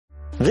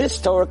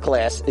This Torah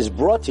class is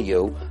brought to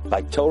you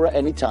by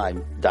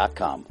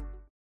TorahAnytime.com.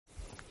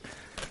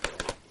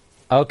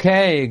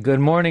 Okay, good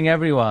morning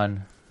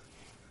everyone.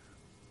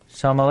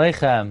 Shalom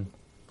Aleichem.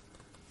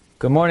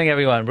 Good morning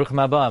everyone.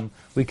 Bruchim Abam.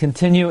 We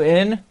continue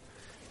in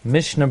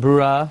Mishnah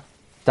Berurah,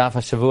 Daf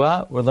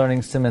HaShavua. We're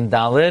learning Siman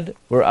Dalid.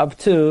 We're up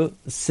to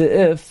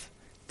Seif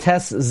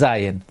Tes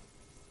Zayin.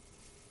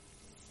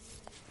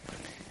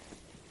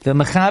 The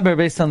Mechaber,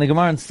 based on the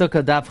Gemara in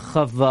Sukkah Daf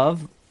Chav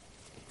Vav,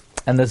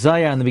 and the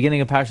Zayar in the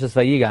beginning of Parshas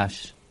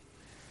Vayigash,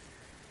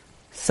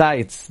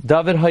 cites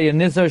David Haya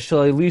Nizar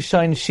Shalei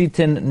Lishain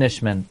Shitin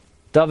Nishman.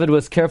 David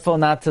was careful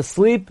not to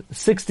sleep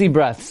 60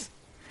 breaths.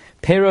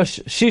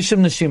 Perosh Shishim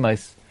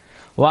Neshimais.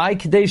 Why?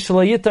 Kidei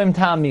Shalei Yitam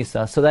Ta'am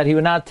Misa, so that he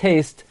would not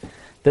taste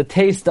the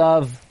taste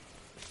of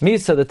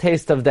Misa, the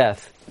taste of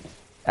death.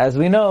 As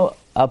we know,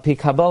 Al Pi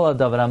Kabbalah,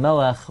 David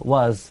HaMelech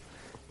was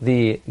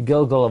the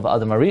Gilgal of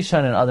Adam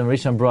HaRishon, and Adam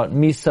HaRishon brought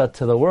Misa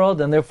to the world,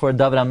 and therefore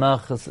David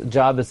HaMelech's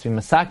job is to be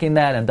masaking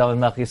that, and David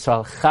HaMelech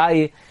Yisrael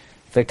Chai,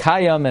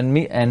 V'Kayam,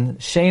 and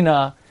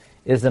Shena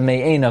is the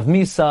Me'ain of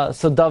Misa,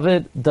 so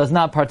David does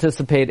not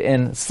participate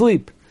in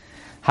sleep.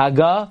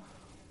 Haga,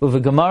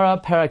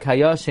 Uvegamara, Perak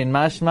Hayashin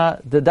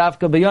Mashma, the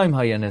Davka B'Yoim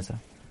Hayaniza.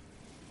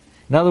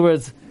 In other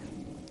words,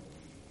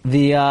 from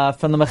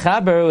the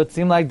Mechaber, it would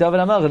seem like David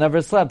HaMelech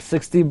never slept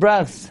 60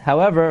 breaths.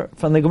 However,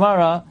 from the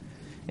Gemara,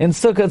 in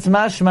Sukkot, it's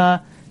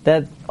mashma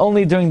that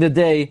only during the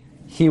day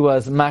he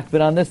was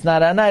makbid on this,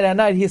 not at night. At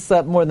night he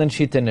slept more than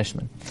Shita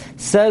Nishman.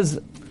 Says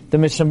the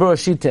Mishnah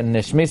Berurah Shita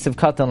Nish, Mesiv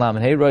Katan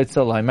Laman, Hey Roit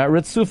Salayim, at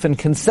Ritzufin,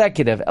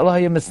 consecutive,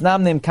 Elohayim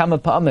Misnamnim Kama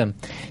Pa'amim.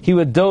 He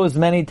would doze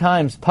many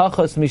times,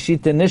 Pachos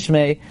Mishita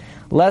Nishmei,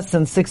 less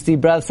than 60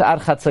 breaths, Ad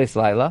Chatzois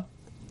Laila.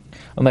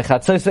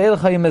 Umechatzois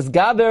Elohayim is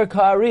Gaber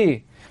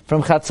Ka'ari.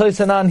 From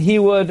Chatzois on, he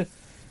would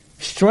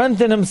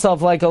strengthen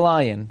himself like a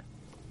lion.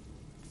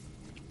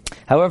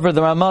 However,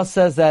 the Ramah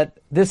says that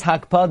this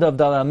hakpada of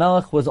David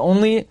HaMelech was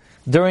only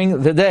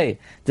during the day.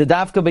 The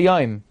Davka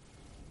B'Yoim.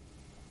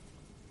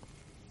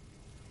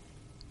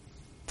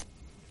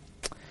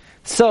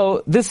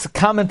 So, this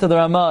comment of the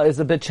Ramah is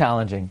a bit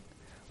challenging.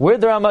 Where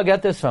did the Ramah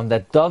get this from?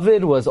 That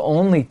David was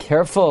only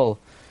careful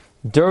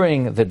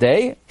during the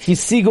day?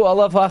 Hisigu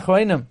alav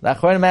ha'achroinim. The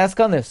achroinim ask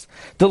on this.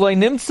 D'loi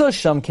nimtza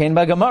sham kein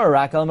b'gamara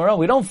rak al maram.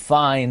 We don't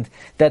find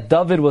that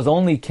David was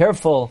only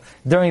careful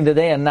during the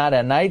day and not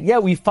at night. Yeah,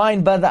 we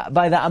find by the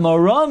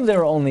Amaram they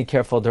were only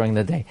careful during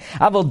the day.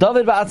 Aval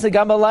David ba'atzei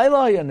gam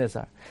b'layla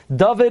hayanizar.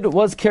 David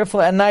was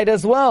careful at night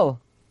as well.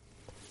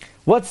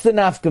 What's the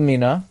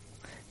nafkamina?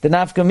 The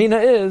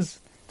nafkamina is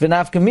the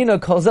nafkamina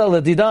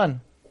kolzel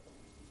ledidan.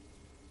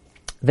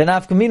 The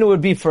nafkamina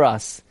would be for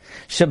us.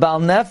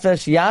 Shebal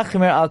nefesh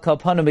yachmer al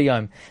kalpana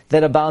b'yom.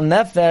 That a bal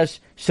nefesh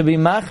should be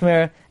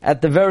machmer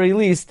at the very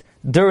least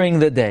during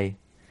the day.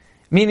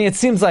 Meaning it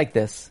seems like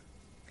this.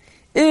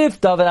 If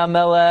David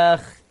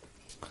HaMelech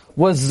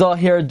was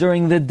zahir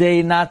during the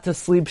day not to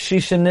sleep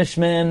shisha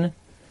nishmin,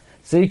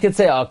 so you could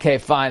say, okay,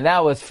 fine,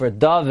 that was for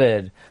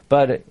David,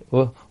 but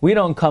we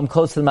don't come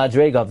close to the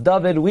Madrega of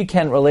David, we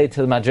can't relate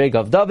to the Madrega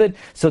of David,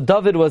 so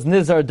David was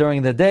nizar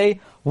during the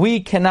day,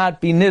 we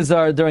cannot be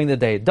nizar during the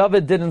day.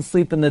 David didn't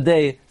sleep in the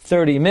day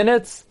 30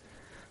 minutes,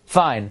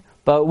 fine,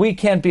 but we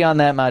can't be on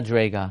that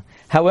Madrega.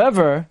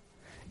 However,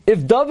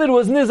 if David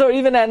was nizar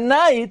even at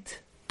night,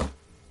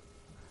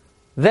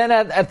 then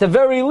at the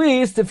very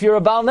least, if you're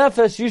a Baal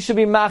Nefesh, you should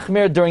be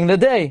machmir during the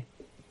day.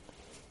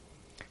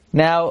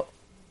 Now,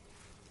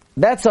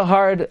 that's a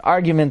hard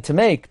argument to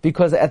make,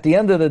 because at the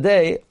end of the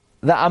day,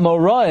 the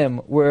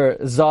Amoraim were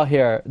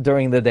Zahir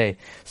during the day.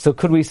 So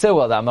could we say,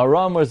 well, the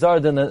Amoraim were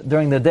Zahir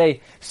during the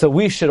day, so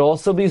we should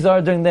also be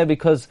Zahir during the day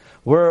because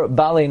we're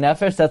Balei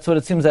Nefesh? That's what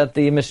it seems that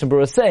the Mishnah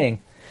Berurah is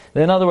saying.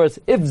 In other words,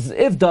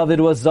 if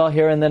David was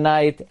Zahir in the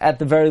night, at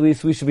the very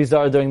least we should be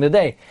Zahir during the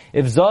day.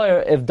 If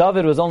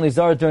David was only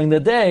Zahir during the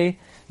day,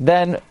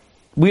 then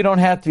we don't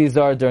have to be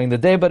Zahir during the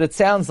day. But it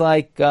sounds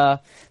like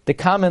the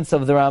comments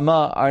of the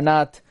Ramah are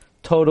not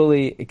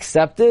totally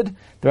accepted.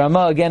 The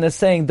Ramah again is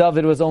saying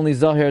David was only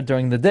Zahir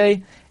during the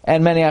day,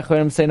 and many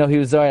Acharonim say no, he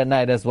was Zahir at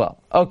night as well.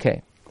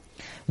 Okay.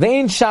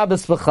 Ve'in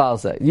Shabbos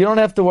v'chalze. You don't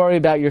have to worry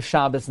about your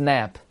Shabbos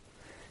nap.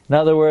 In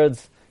other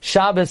words,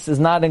 Shabbos is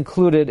not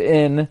included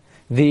in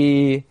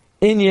the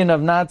inyan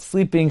of not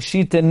sleeping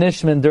shita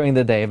nishman during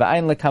the day.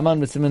 V'ayin lekaman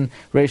b'simin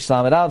reish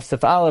lamed aleph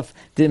sif aleph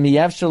dim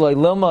yevshaloi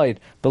lomoid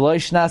b'loi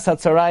shnas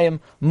hatzarayim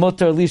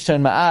mutar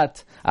lishan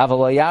ma'at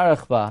avalo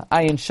yarech ba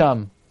ayin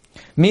sham.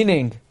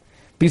 Meaning,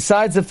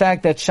 besides the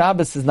fact that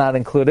Shabbos is not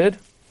included,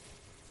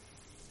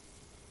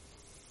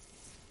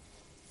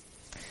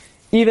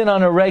 even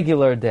on a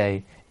regular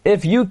day,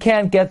 if you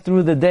can't get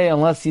through the day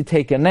unless you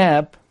take a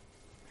nap,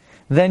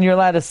 then you're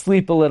allowed to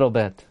sleep a little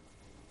bit.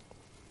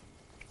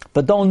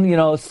 But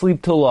don't,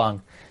 sleep too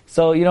long.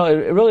 So,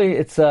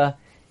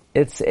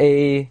 it's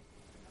a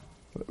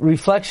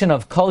reflection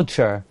of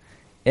culture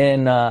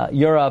in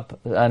Europe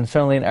and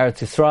certainly in Eretz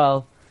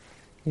Yisrael.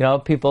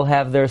 People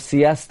have their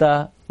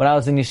siesta. When I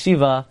was in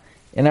yeshiva,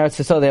 in Eretz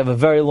Yisrael, they have a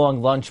very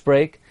long lunch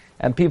break,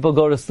 and people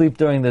go to sleep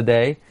during the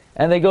day,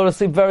 and they go to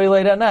sleep very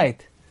late at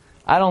night.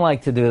 I don't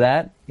like to do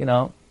that.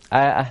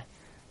 I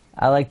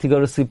like to go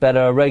to sleep at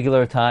a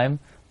regular time,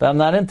 but I'm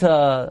not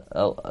into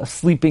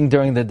sleeping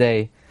during the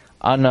day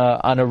on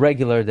a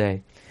regular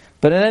day.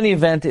 But in any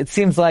event, it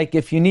seems like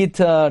if you need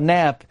to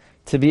nap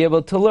to be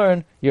able to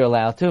learn, you're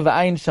allowed to.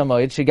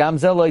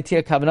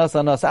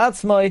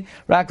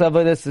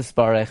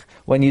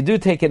 When you do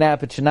take a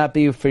nap, it should not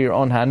be for your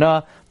own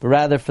hana, but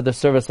rather for the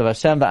service of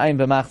Hashem.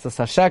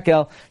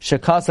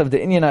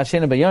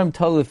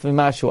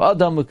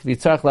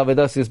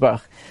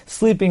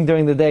 Sleeping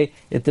during the day,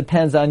 it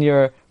depends on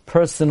your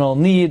personal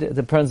need. It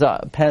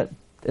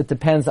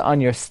depends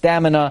on your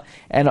stamina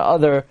and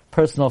other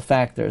personal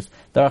factors.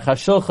 Daruch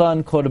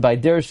HaShulchan, quoted by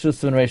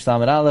Dershus and Reish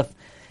Lamed Aleph,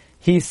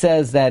 he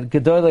says that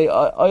Gedolei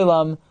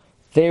Olam,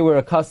 they were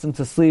accustomed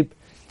to sleep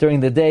during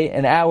the day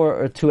an hour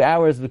or 2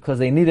 hours because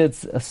they needed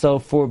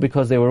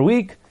because they were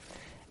weak.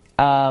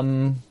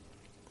 Lamaisa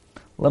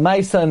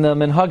in the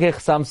Minhagei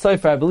Chassam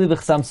Sofer, I believe the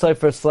Chassam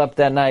Sofer slept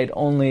that night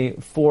only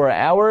 4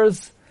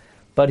 hours,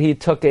 but he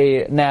took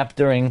a nap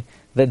during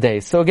the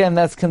day. So again,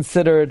 that's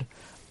considered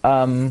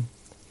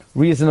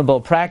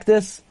reasonable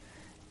practice,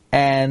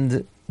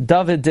 and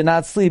David did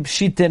not sleep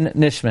Shitin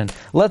Nishman.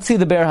 Let's see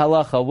the Be'er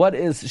Halacha. What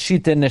is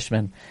Shitin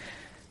Nishman?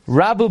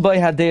 Rabu Bay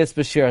Hadeis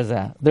B'Shir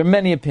Zeh. There are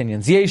many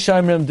opinions.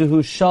 Yeshaimrim Duhu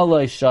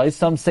Shaloi Shai.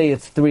 Some say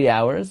it's 3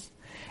 hours,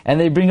 and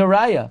they bring a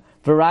raya.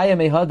 V'raya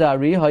Mehada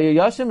Ari Haya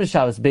Yashim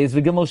B'Shabbos Beis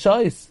V'Gimel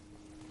Shais.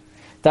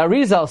 The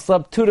Arizal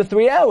slept 2 to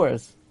 3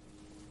 hours.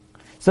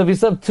 So if you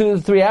slept 2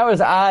 to 3 hours,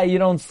 you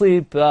don't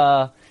sleep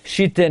Shitin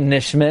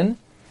Nishman.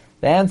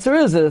 The answer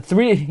is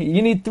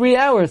you need 3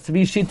 hours to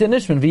be Shita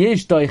Nishman.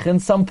 V'yesh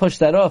doichin, some push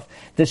that off.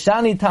 The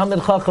Shani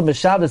Talmid Chacham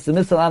B'Shabbos, the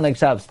Misal Anag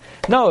Shabbos.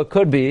 No, it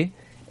could be,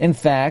 in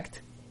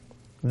fact,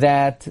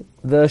 that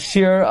the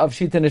shear of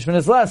Shita Nishman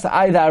is less.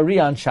 Aida Ari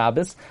on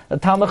Shabbos. The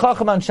Talmid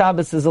Chacham on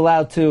Shabbos is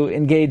allowed to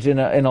engage in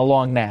a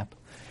long nap.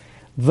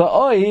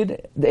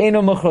 V'oid, the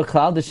Eino Muchra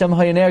Klal, the Shem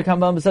Hayaner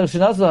Kambam B'Sach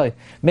Shenazoi.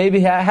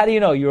 Maybe, how do you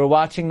know? You were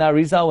watching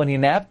Narizal when he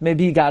napped?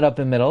 Maybe he got up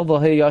in the middle.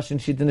 V'hoy Yoshin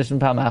Shita Nishman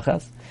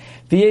Pamachas.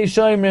 Some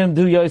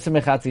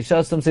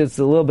say it's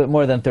a little bit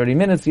more than 30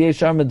 minutes.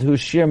 Some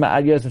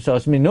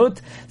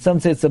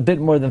say it's a bit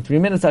more than 3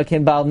 minutes.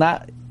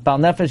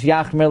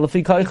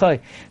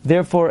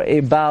 Therefore, a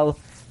Baal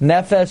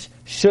Nefesh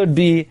should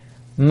be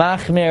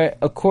machmer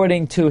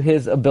according to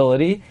his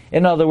ability.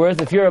 In other words,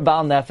 if you're a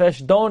Baal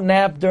Nefesh, don't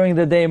nap during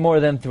the day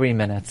more than 3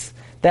 minutes.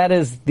 That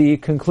is the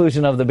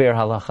conclusion of the Be'er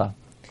Halacha,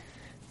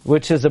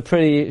 which is a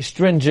pretty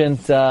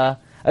stringent,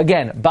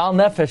 again, Baal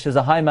Nefesh is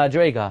a high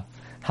madrega.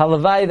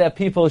 Halavai that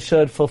people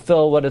should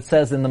fulfill what it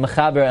says in the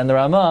Mechaber and the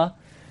Ramah,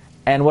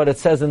 and what it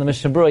says in the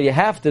Mishnah Berurah you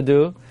have to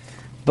do,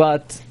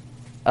 but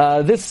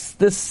this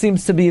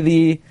seems to be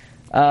the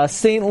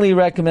saintly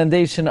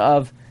recommendation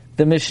of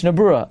the Mishnah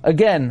Berurah.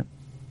 Again,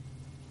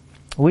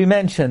 we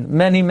mentioned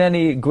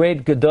many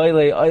great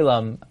Gedolei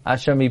Olam,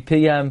 Asher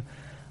Mipiyam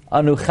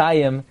Anu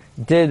Chayim,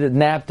 did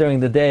nap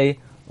during the day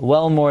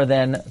well more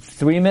than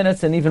 3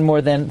 minutes and even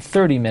more than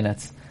 30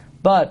 minutes.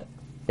 But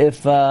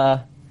if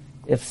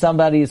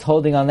somebody is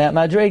holding on that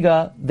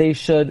madrega, they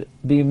should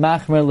be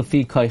machmer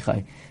lefi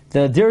koichai.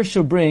 The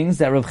Dirshu brings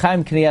that Reb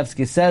Chaim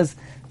Kanievsky says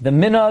the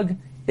minhag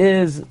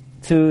is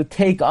to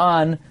take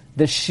on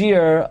the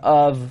shear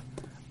of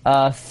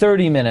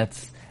 30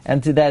 minutes,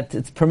 and to that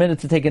it's permitted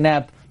to take a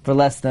nap for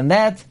less than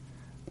that.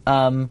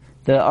 The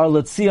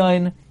Arlet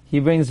Sion, he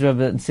brings Reb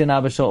Tzin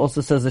Abishol,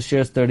 also says the shear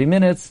is 30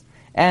 minutes,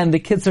 and the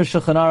Kitzur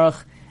Shulchan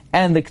Aruch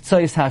and the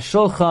Ktsois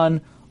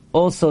HaShulchan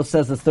also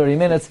says it's 30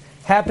 minutes.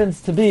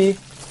 Happens to be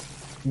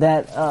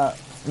that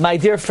my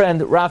dear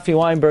friend Rafi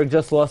Weinberg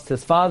just lost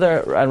his father,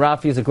 and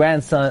Rafi is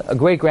a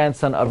great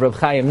grandson of Reb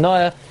Chaim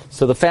Noah.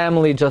 So the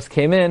family just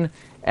came in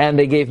and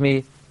they gave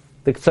me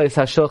the Ktsois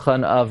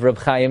HaShulchan of Reb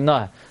Chaim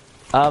Noah.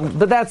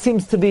 But that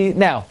seems to be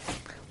now.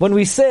 When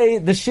we say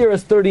the shir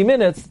is 30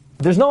 minutes,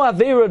 there's no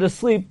avera to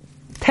sleep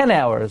 10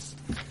 hours.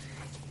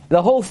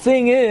 The whole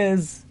thing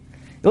is,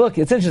 look,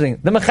 it's interesting.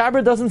 The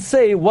Mechaber doesn't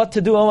say what to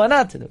do and what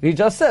not to do. He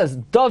just says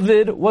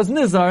David was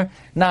nizar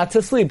not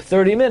to sleep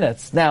 30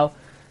 minutes. Now,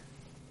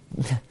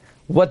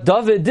 what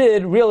David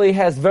did really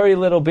has very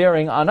little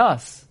bearing on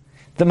us.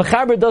 The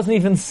Mechaber doesn't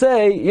even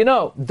say,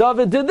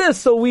 David did this,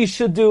 so we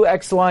should do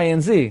X, Y,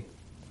 and Z.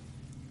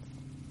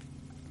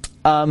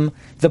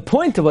 The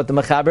point of what the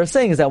Mechaber is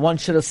saying is that one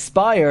should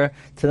aspire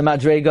to the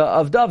Madrega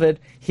of David.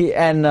 The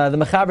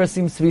Mechaber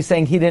seems to be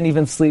saying he didn't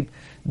even sleep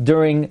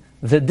during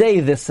the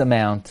day this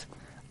amount.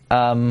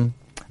 The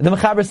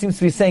Mechaber seems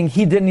to be saying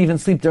he didn't even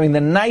sleep during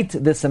the night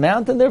this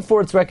amount, and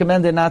therefore it's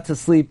recommended not to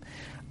sleep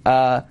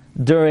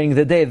during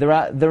the day.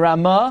 The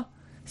Ramah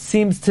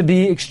seems to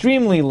be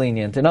extremely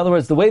lenient. In other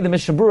words, the way the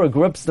Mishnah Berurah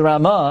grips the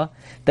Ramah,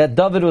 that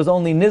David was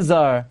only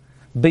nizar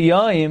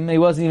b'yayim, he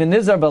wasn't even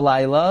nizar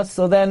b'layla,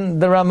 so then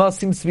the Ramah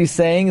seems to be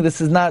saying this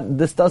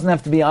doesn't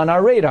have to be on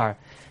our radar.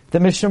 The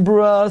Mishnah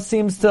Berurah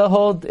seems to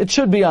hold it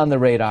should be on the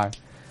radar.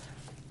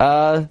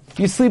 If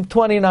you sleep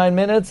 29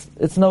 minutes,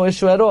 it's no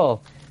issue at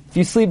all. If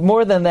you sleep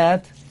more than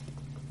that,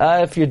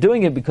 if you're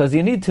doing it because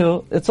you need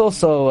to, it's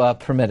also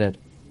permitted.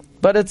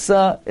 But it's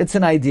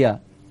an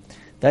idea.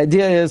 The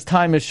idea is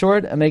time is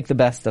short and make the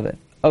best of it.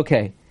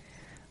 Okay.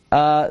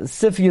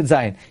 Sif Yud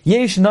Zayin.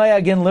 Yesh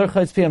noyagin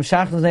l'rchotz piyam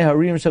shachnos nei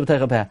harim shabbatei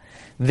chapeh.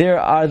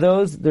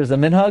 There's a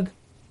minhag.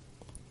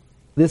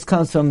 This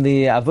comes from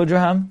the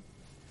Avudraham,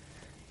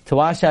 to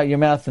wash out your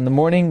mouth in the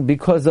morning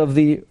because of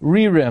the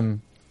ririm.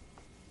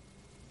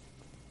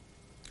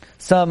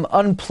 Some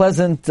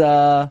unpleasant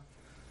drool,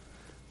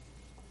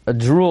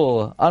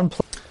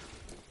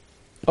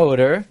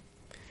 odor.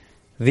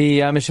 The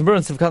Mishabur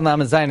and Sivkat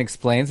Lamed Zayin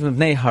explains,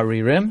 Mibnei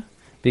haririm,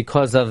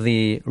 because of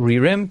the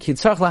ririm. Ki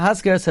tzarach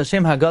lahasker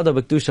Hashem hagada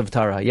b'kedusha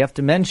v'tara. You have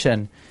to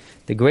mention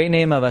the great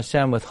name of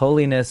Hashem with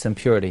holiness and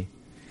purity.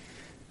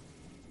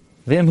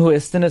 V'imhu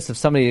istinus, if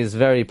somebody is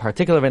very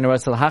particular, you don't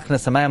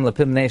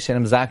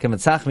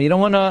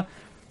want to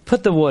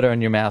put the water in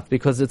your mouth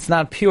because it's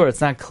not pure,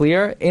 it's not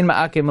clear. In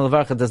ma'akim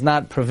levarcha does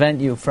not prevent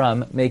you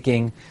from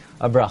making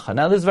a bracha.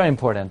 Now this is very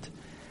important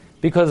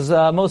because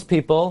most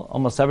people,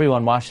 almost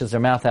everyone, washes their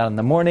mouth out in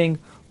the morning,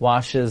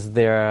 rinses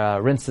their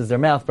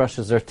mouth,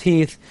 brushes their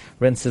teeth,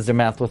 rinses their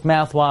mouth with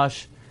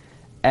mouthwash,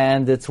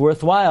 and it's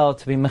worthwhile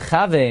to be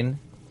mechavein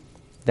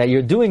that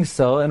you're doing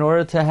so in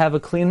order to have a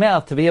clean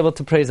mouth to be able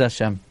to praise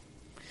Hashem.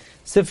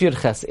 Sif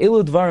Yud Ches,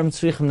 Elu Dvarim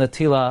Tzrichim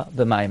Natila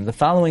B'mayim. The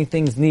following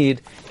things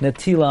need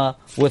Natila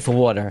with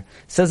water.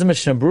 Says the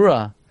Mishnah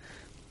Brura,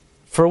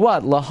 for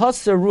what?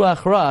 Lahasser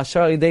Ruach Ra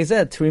Shari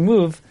Deizet, to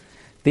remove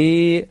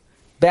the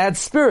bad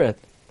spirit.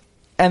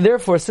 And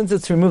therefore, since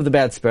it's to remove the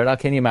bad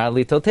spirit,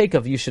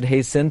 you should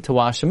hasten to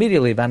wash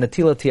immediately.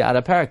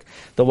 The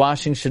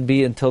washing should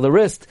be until the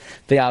wrist.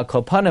 Or at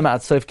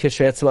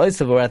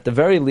the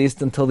very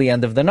least until the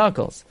end of the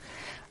knuckles.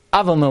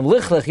 If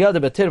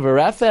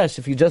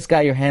you just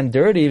got your hand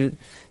dirty,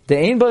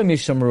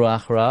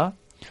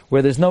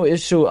 where there's no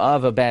issue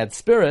of a bad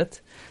spirit,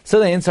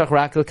 so all you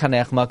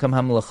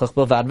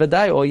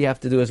have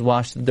to do is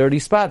wash the dirty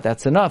spot.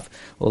 That's enough.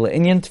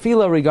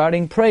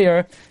 Regarding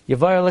prayer,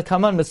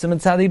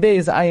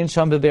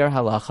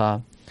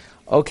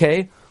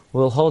 okay,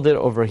 we'll hold it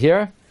over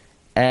here,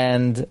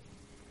 and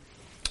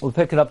we'll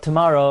pick it up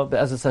tomorrow.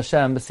 Be'ezus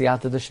Hashem,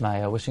 b'siyata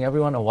d'shmaya. Wishing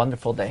everyone a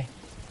wonderful day.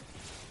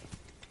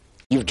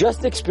 You've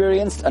just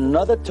experienced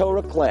another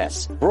Torah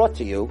class brought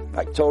to you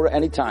by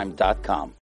TorahAnytime.com.